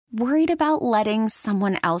Worried about letting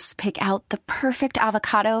someone else pick out the perfect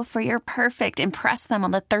avocado for your perfect impress them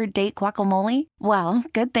on the third date guacamole? Well,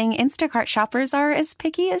 good thing Instacart shoppers are as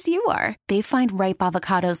picky as you are. They find ripe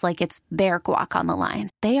avocados like it's their guac on the line.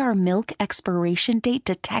 They are milk expiration date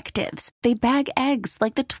detectives. They bag eggs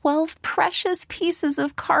like the 12 precious pieces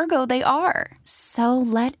of cargo they are. So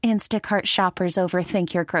let Instacart shoppers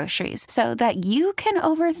overthink your groceries so that you can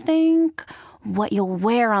overthink what you'll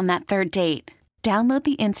wear on that third date. Download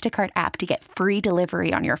the Instacart app to get free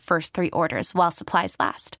delivery on your first 3 orders while supplies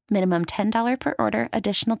last. Minimum $10 per order.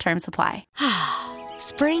 Additional terms apply.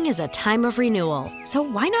 Spring is a time of renewal, so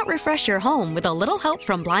why not refresh your home with a little help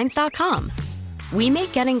from Blinds.com? We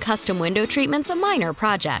make getting custom window treatments a minor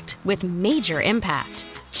project with major impact.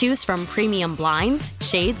 Choose from premium blinds,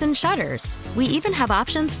 shades, and shutters. We even have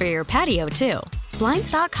options for your patio, too.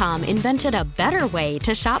 Blinds.com invented a better way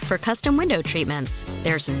to shop for custom window treatments.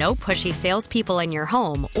 There's no pushy salespeople in your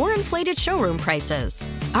home or inflated showroom prices.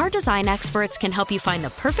 Our design experts can help you find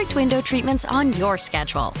the perfect window treatments on your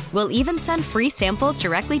schedule. We'll even send free samples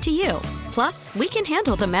directly to you. Plus, we can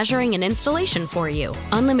handle the measuring and installation for you.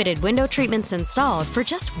 Unlimited window treatments installed for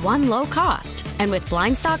just one low cost. And with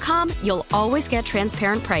Blinds.com, you'll always get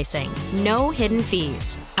transparent pricing. No hidden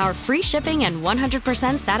fees. Our free shipping and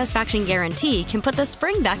 100% satisfaction guarantee can put the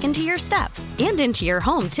spring back into your step and into your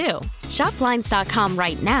home, too. Shop Blinds.com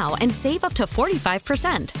right now and save up to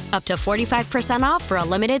 45%. Up to 45% off for a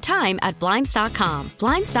limited time at Blinds.com.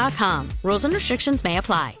 Blinds.com. Rules and restrictions may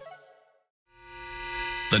apply.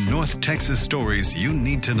 The North Texas stories you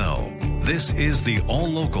need to know. This is the All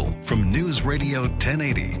Local from News Radio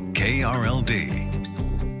 1080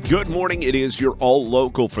 KRLD. Good morning. It is your All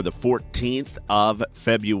Local for the 14th of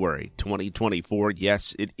February, 2024.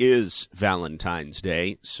 Yes, it is Valentine's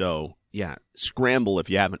Day, so yeah, scramble if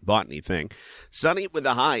you haven't bought anything. Sunny with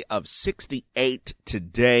a high of 68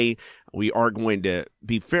 today. We are going to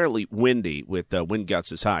be fairly windy with wind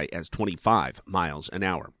gusts as high as 25 miles an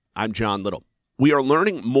hour. I'm John Little. We are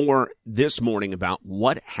learning more this morning about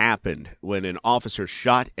what happened when an officer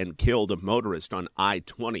shot and killed a motorist on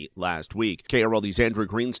I-20 last week. KRLD's Andrew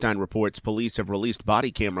Greenstein reports police have released body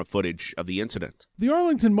camera footage of the incident. The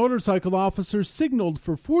Arlington motorcycle officer signaled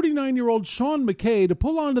for 49-year-old Sean McKay to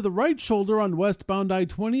pull onto the right shoulder on westbound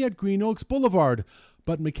I-20 at Green Oaks Boulevard.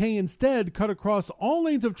 But McKay instead cut across all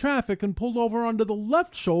lanes of traffic and pulled over onto the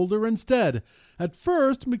left shoulder instead. At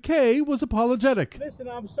first, McKay was apologetic. Listen,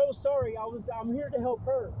 I'm so sorry. I'm here to help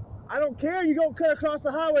her. I don't care. You're going to cut across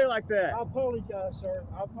the highway like that. I apologize, sir.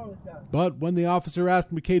 I apologize. But when the officer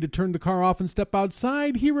asked McKay to turn the car off and step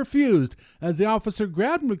outside, he refused. As the officer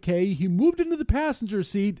grabbed McKay, he moved into the passenger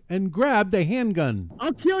seat and grabbed a handgun.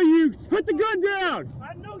 I'll kill you. Put the gun down.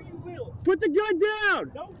 I know you will. Put the gun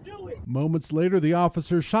down. Don't do it. Moments later, the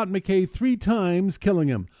officer shot McKay 3 times, killing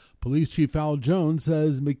him. Police Chief Al Jones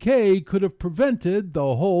says McKay could have prevented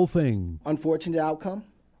the whole thing. Unfortunate outcome,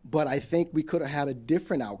 but I think we could have had a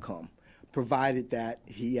different outcome, provided that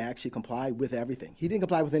he actually complied with everything. He didn't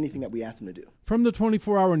comply with anything that we asked him to do. From the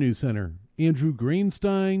 24-Hour News Center, Andrew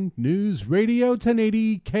Greenstein, News Radio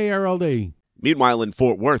 1080 KRLD. Meanwhile, in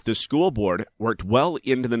Fort Worth, the school board worked well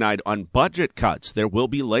into the night on budget cuts. There will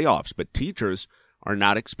be layoffs, but teachers are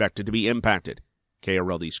not expected to be impacted.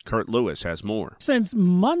 KRLD's Kurt Lewis has more. Since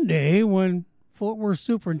Monday, when Fort Worth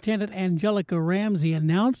Superintendent Angelica Ramsey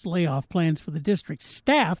announced layoff plans for the district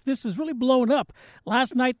staff, this has really blown up.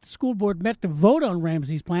 Last night, the school board met to vote on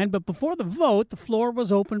Ramsey's plan, but before the vote, the floor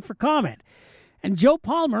was open for comment. And Joe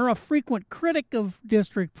Palmer, a frequent critic of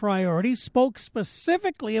district priorities, spoke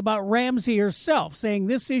specifically about Ramsey herself, saying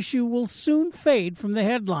this issue will soon fade from the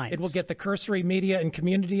headlines. It will get the cursory media and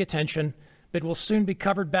community attention, but will soon be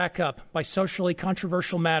covered back up by socially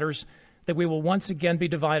controversial matters that we will once again be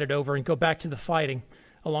divided over and go back to the fighting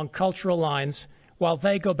along cultural lines while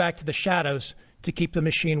they go back to the shadows to keep the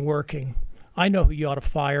machine working. I know who you ought to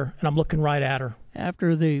fire, and I'm looking right at her.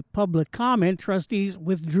 After the public comment, trustees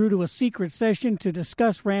withdrew to a secret session to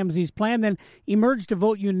discuss Ramsey's plan, then emerged to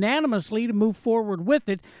vote unanimously to move forward with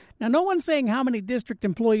it. Now, no one's saying how many district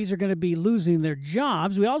employees are going to be losing their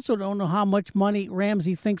jobs. We also don't know how much money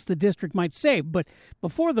Ramsey thinks the district might save. But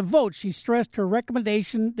before the vote, she stressed her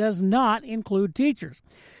recommendation does not include teachers.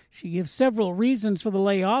 She gives several reasons for the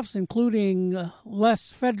layoffs, including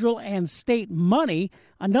less federal and state money.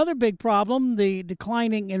 Another big problem, the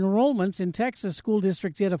declining enrollments in Texas school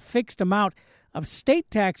districts get a fixed amount of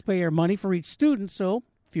state taxpayer money for each student, so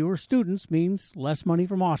fewer students means less money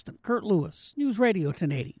from Austin. Kurt Lewis, News Radio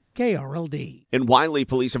 1080, KRLD. In Wiley,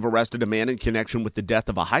 police have arrested a man in connection with the death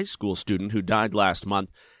of a high school student who died last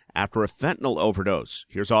month after a fentanyl overdose.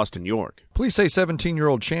 Here's Austin York. Police say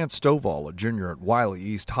 17-year-old Chance Stovall, a junior at Wiley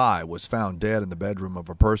East High, was found dead in the bedroom of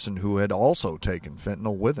a person who had also taken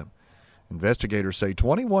fentanyl with him. Investigators say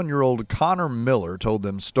 21-year-old Connor Miller told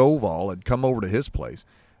them Stovall had come over to his place,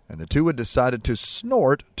 and the two had decided to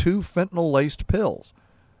snort 2 fentanyl-laced pills.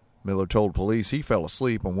 Miller told police he fell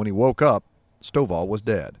asleep, and when he woke up, Stovall was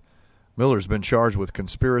dead. Miller's been charged with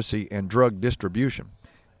conspiracy and drug distribution.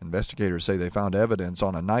 Investigators say they found evidence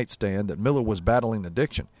on a nightstand that Miller was battling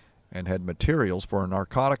addiction and had materials for a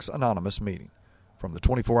Narcotics Anonymous meeting. From the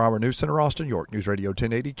 24-hour News Center, Austin York, News Radio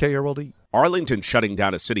 1080 KRLD. Arlington shutting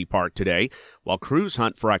down a city park today while crews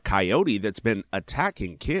hunt for a coyote that's been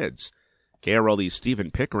attacking kids. KRLD's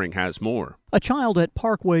Stephen Pickering has more. A child at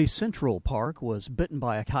Parkway Central Park was bitten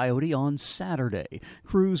by a coyote on Saturday.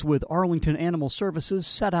 Crews with Arlington Animal Services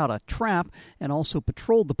set out a trap and also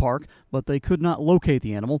patrolled the park, but they could not locate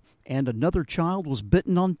the animal, and another child was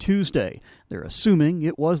bitten on Tuesday. They're assuming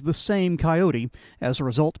it was the same coyote. As a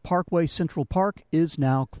result, Parkway Central Park is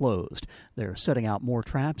now closed. They're setting out more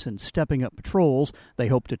traps and stepping up patrols. They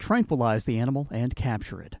hope to tranquilize the animal and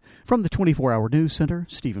capture it. From the 24-hour News Center,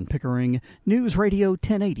 Stephen Pickering, News Radio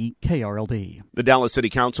 1080 KRLD. The Dallas City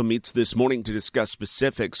Council meets this morning to discuss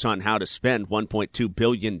specifics on how to spend $1.2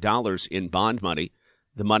 billion in bond money.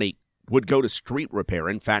 The money would go to street repair.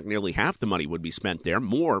 In fact, nearly half the money would be spent there.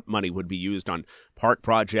 More money would be used on park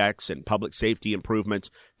projects and public safety improvements.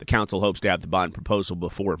 The council hopes to have the bond proposal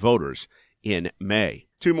before voters in May.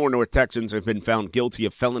 2 more North Texans have been found guilty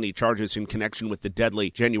of felony charges in connection with the deadly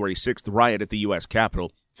January 6th riot at the U.S.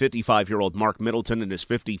 Capitol. 55-year-old Mark Middleton and his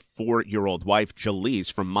 54-year-old wife,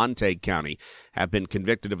 Jaleese, from Montague County, have been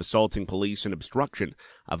convicted of assaulting police and obstruction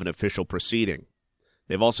of an official proceeding.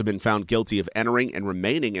 They've also been found guilty of entering and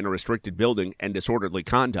remaining in a restricted building and disorderly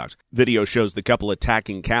conduct. Video shows the couple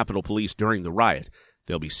attacking Capitol Police during the riot.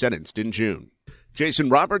 They'll be sentenced in June. Jason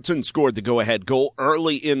Robertson scored the go-ahead goal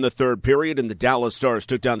early in the third period, and the Dallas Stars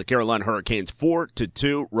took down the Carolina Hurricanes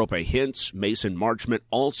 4-2. Rope Hintz, Mason Marchment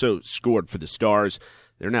also scored for the Stars.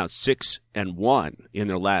 They're now 6-1 in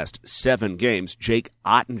their last 7 games. Jake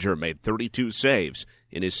Ottinger made 32 saves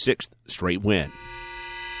in his 6th straight win.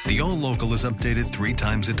 The All Local is updated 3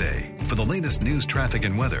 times a day. For the latest news, traffic,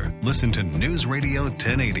 and weather, listen to News Radio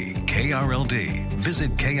 1080 KRLD.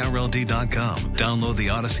 Visit KRLD.com, download the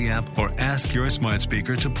Odyssey app, or ask your smart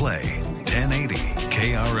speaker to play 1080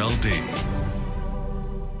 KRLD.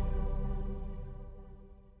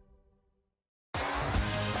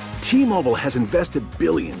 T-Mobile has invested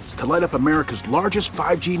billions to light up America's largest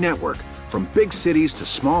 5G network, from big cities to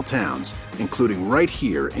small towns, including right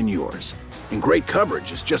here in yours. And great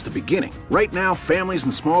coverage is just the beginning. Right now, families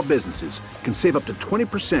and small businesses can save up to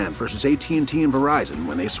 20% versus AT&T and Verizon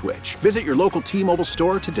when they switch. Visit your local T-Mobile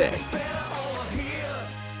store today.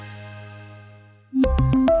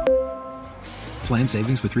 Plan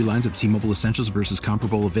savings with 3 lines of T-Mobile Essentials versus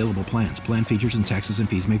comparable available plans. Plan features and taxes and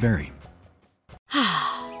fees may vary.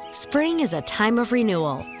 Spring is a time of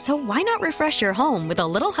renewal, so why not refresh your home with a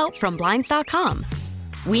little help from Blinds.com?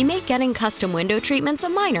 We make getting custom window treatments a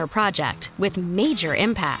minor project with major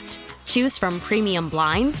impact. Choose from premium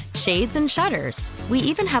blinds, shades, and shutters. We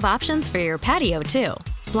even have options for your patio, too.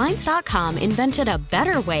 Blinds.com invented a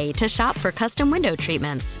better way to shop for custom window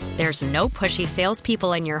treatments. There's no pushy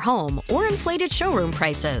salespeople in your home or inflated showroom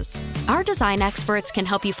prices. Our design experts can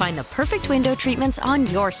help you find the perfect window treatments on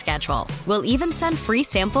your schedule. We'll even send free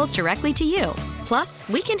samples directly to you. Plus,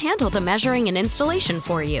 we can handle the measuring and installation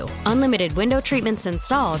for you. Unlimited window treatments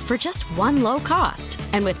installed for just one low cost.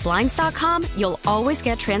 And with Blinds.com, you'll always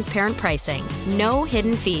get transparent pricing. No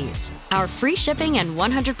hidden fees. Our free shipping and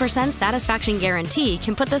 100% satisfaction guarantee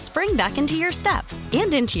can put the spring back into your step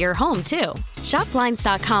and into your home, too. Shop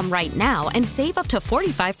Blinds.com right now and save up to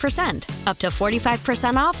 45%. Up to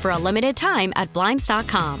 45% off for a limited time at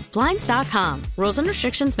Blinds.com. Blinds.com. Rules and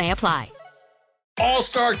restrictions may apply.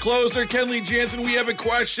 All-star closer Kenley Jansen, we have a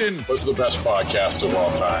question. What's the best podcast of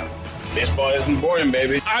all time? Baseball isn't boring,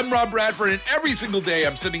 baby. I'm Rob Bradford, and every single day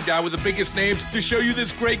I'm sitting down with the biggest names to show you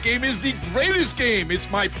this great game is the greatest game.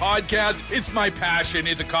 It's my podcast. It's my passion.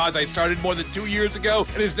 It's a cause I started more than 2 years ago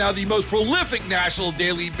and is now the most prolific national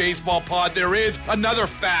daily baseball pod there is. Another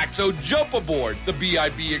fact, so jump aboard the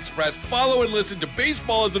BIB Express. Follow and listen to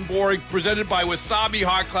Baseball Isn't Boring, presented by Wasabi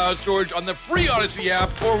Hot Cloud Storage on the free Odyssey app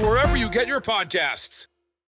or wherever you get your podcasts.